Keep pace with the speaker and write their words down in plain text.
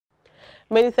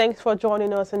Many thanks for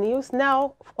joining us in news.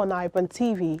 Now on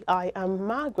iBrandTV, I am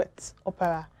Margaret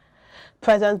Opera.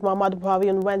 President Muhammad Buhari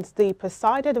on Wednesday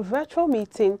presided a virtual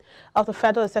meeting of the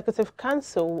Federal Executive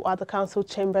Council at the Council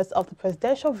Chambers of the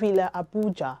Presidential Villa,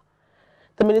 Abuja.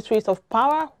 The Ministries of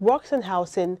Power, Works and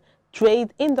Housing,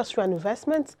 Trade, Industry and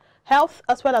Investment, Health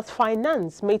as well as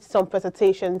Finance made some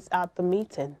presentations at the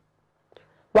meeting.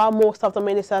 While most of the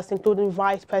ministers, including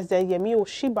Vice President Yemi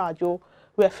Osinbajo,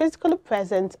 were physically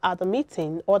present at the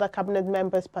meeting, other cabinet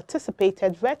members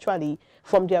participated virtually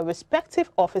from their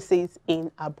respective offices in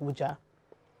Abuja.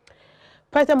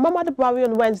 President Muhammad Buhari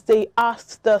on Wednesday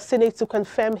asked the Senate to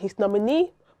confirm his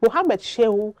nominee, Mohammed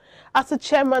SHEHU, as the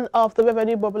chairman of the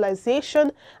Revenue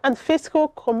Mobilization and Fiscal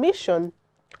Commission,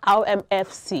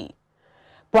 RMFC.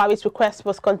 Buhari's request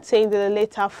was contained in a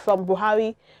letter from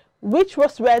Buhari, which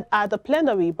was read at the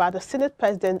plenary by the Senate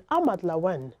President Ahmad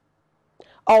Lawan.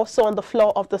 Also on the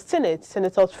floor of the Senate,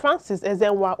 Senators Francis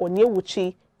Ezenwa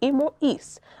Onyewuchi, Imo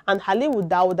East, and Haliru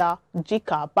Dauda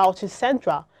Jika, Bauchi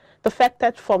Central,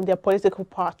 defected from their political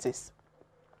parties.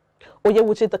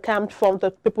 Onyewuchi decamped from the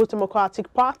People's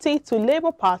Democratic Party to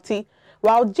Labour Party,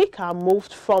 while Jika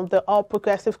moved from the All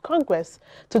Progressive Congress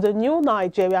to the New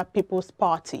Nigeria People's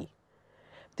Party.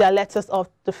 Their letters of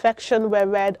defection were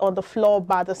read on the floor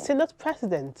by the Senate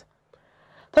President.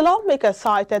 The lawmakers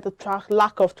cited the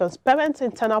lack of transparent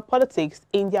internal politics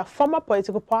in their former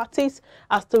political parties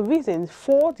as the reason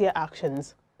for their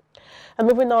actions. And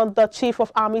moving on, the Chief of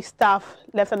Army Staff,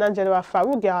 Lieutenant General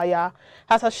Farouk Yahya,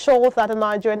 has assured that the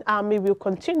Nigerian Army will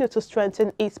continue to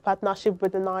strengthen its partnership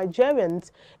with the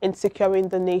Nigerians in securing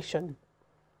the nation.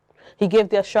 He gave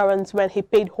the assurance when he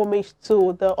paid homage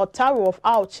to the Otaru of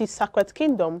Auchi Sacred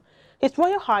Kingdom, His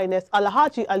Royal Highness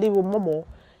Alhaji Aliyu Momo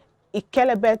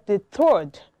Ikelebet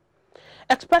III,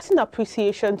 expressing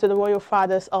appreciation to the royal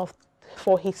fathers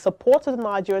for his support to the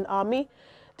Nigerian Army.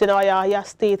 General Yahya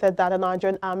stated that the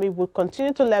Nigerian Army will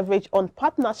continue to leverage on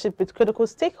partnership with critical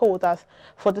stakeholders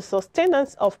for the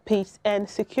sustenance of peace and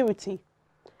security.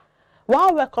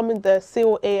 While welcoming the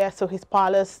COAS to his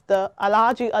palace, the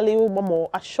Alhaji Aliyu Momo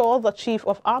assured the Chief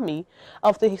of Army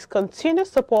of his continued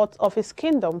support of his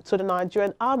kingdom to the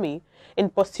Nigerian Army in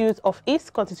pursuit of its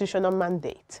constitutional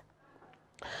mandate.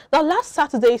 Now, last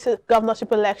Saturday's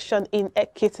governorship election in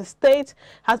Ekiti State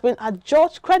has been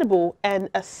adjudged credible and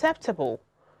acceptable.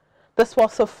 This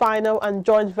was the final and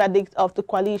joint verdict of the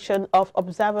coalition of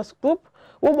observers group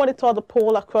who monitor the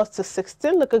poll across the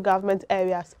 16 local government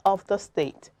areas of the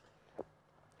state.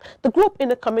 The group,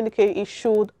 in a communique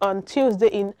issued on Tuesday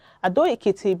in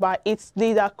Ado-Ekiti by its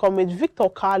leader, Comrade Victor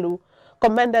Kalu,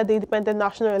 commended the Independent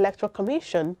National Electoral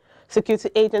Commission, security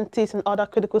agencies and other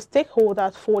critical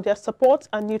stakeholders for their support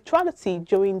and neutrality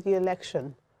during the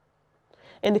election.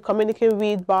 In the communique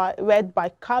read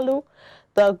by Kalu,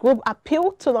 the group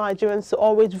appealed to Nigerians to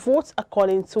always vote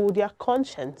according to their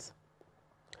conscience.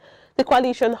 The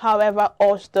coalition, however,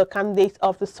 urged the candidate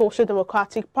of the Social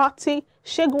Democratic Party,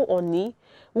 SEGUN,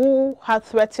 who had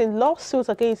threatened lawsuits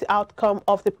against the outcome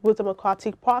of the People's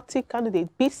Democratic Party candidate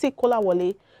BC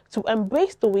Kolawole, to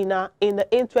embrace the winner in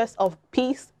the interest of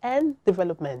peace and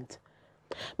development.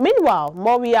 Meanwhile,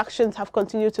 more reactions have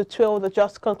continued to trail the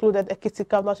just concluded Ekiti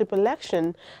Governorship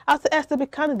election as the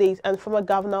SDP candidate and former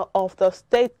governor of the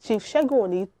state, Chief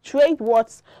SHEHU, trade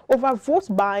words over vote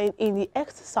buying in the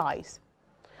exercise.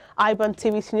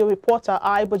 iBrandTV senior reporter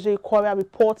Adjudge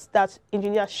reports that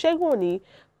Engineer SHEHU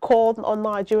called on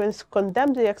Nigerians to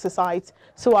condemn the exercise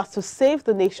so as to save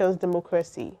the nation's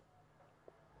democracy.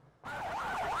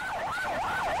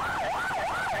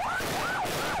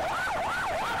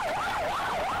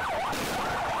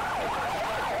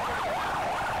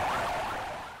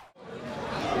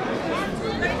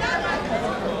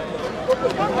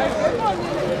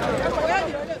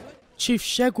 Chief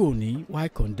SHEHU, while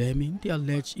condemning the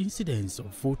alleged incidents of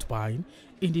vote buying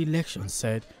in the election,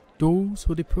 said those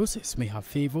who the process may have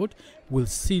favored will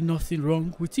see nothing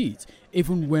wrong with it,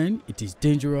 even when it is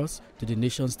dangerous to the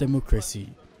nation's democracy.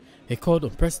 He called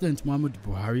on President Muhammad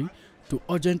Buhari to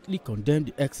urgently condemn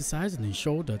the exercise and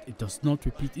ensure that it does not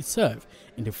repeat itself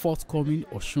in the forthcoming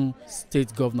Osun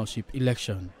State Governorship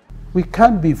election. We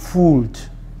can't be fooled.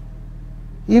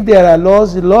 If there are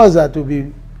laws, the laws are to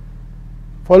be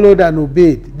followed and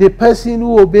obeyed. The person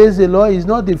who obeys the law is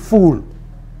not the fool.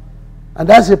 And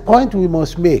that's a point we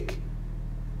must make.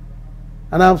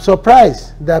 And I'm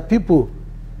surprised that people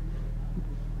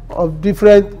of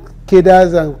different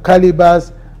cadres and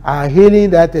calibers are hailing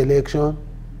that election.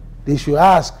 They should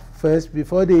ask first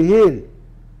before they hail.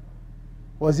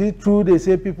 Was it true they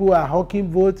say people are hawking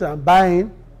votes and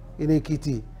buying in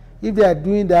Ekiti? If they are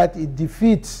doing that, it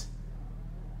defeats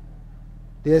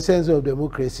the essence of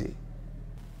democracy.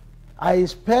 I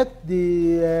expect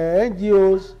the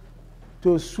NGOs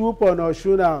to swoop on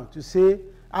Osun now to say,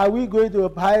 are we going to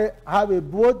have a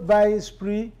vote buying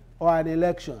spree or an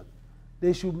election?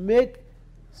 They should make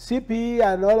CPE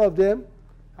and all of them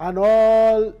and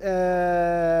all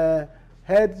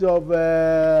heads of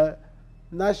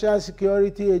national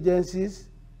security agencies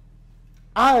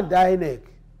and INEC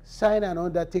sign an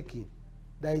undertaking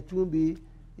that it will be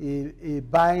a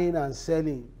buying and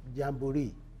selling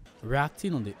jamboree.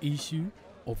 Reacting on the issue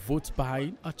of vote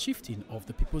buying, a chieftain of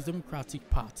the People's Democratic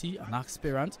Party and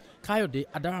aspirant Kayode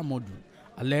Adaramodu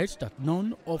alleged that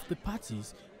none of the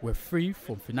parties were free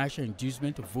from financial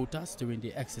inducement of voters during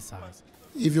the exercise.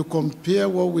 If you compare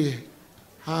what we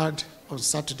had on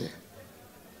Saturday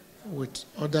with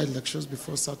other elections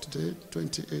before Saturday,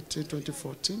 2018,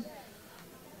 2014,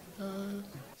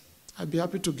 I'd be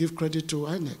happy to give credit to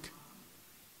INEC.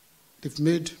 They've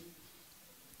made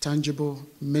tangible,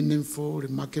 meaningful,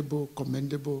 remarkable,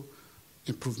 commendable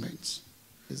improvements.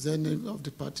 Is there any of the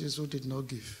parties who did not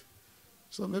give?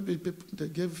 So maybe people, they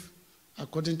gave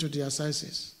according to their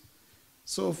sizes.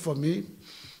 So for me,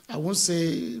 I won't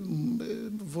say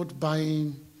vote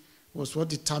buying was what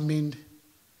determined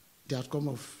the outcome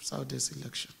of Saturday's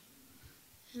election.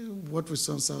 What we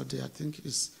saw on Saturday, I think,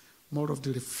 is more of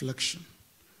the reflection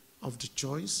of the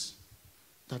choice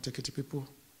that Ekiti people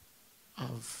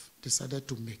have decided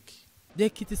to make. The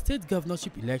Ekiti State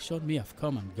Governorship election may have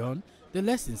come and gone. The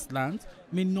lessons learned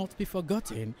may not be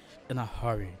forgotten in a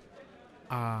hurry.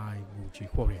 I,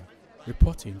 Adjudge,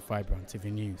 reporting for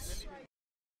iBrandTV News.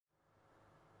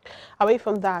 Away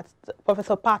from that,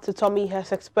 Professor UTOMI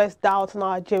has expressed doubt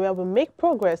Nigeria will make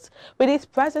progress with its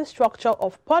present structure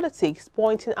of politics,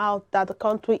 pointing out that the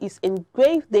country is in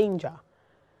grave danger.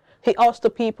 He asked the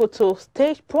people to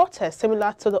stage protests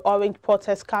similar to the orange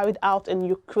protests carried out in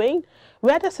Ukraine,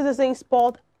 where the citizens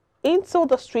poured into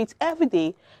the streets every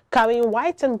day, carrying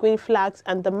white and green flags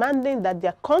and demanding that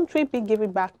their country be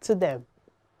given back to them.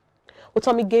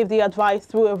 UTOMI gave the advice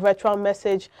through a virtual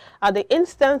message at the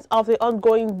instance of the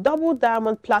ongoing Double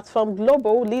Diamond Platform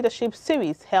Global Leadership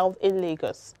Series held in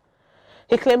Lagos.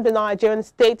 He claimed the Nigerian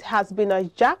state has been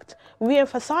hijacked,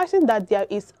 re-emphasizing that there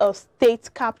is a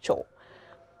state capture.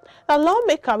 A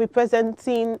lawmaker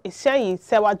representing SHEHU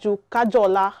Sewaju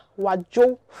Kajola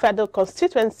Wajo Federal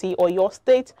Constituency, Oyo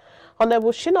State,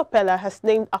 Honorable SHINA PELLER, has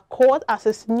named Accord as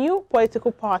his new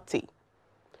political party.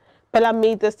 PELLER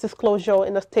made this disclosure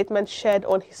in a statement shared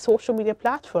on his social media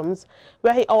platforms,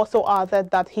 where he also added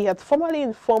that he had formally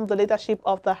informed the leadership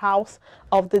of the House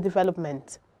of the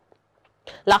development.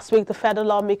 Last week, the federal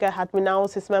lawmaker had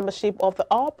renounced his membership of the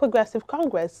All Progressive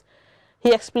Congress.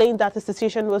 He explained that his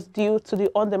decision was due to the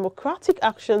undemocratic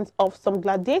actions of some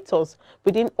gladiators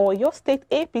within Oyo State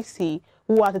APC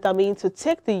who are determined to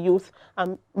take the youth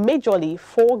majorly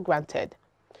for granted.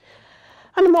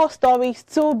 And more stories,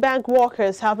 2 bank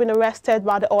workers have been arrested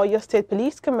by the Oyo State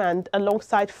Police Command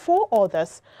alongside 4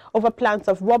 others over plans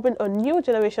of robbing a new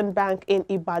generation bank in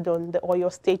IBADAN, the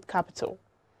Oyo State capital.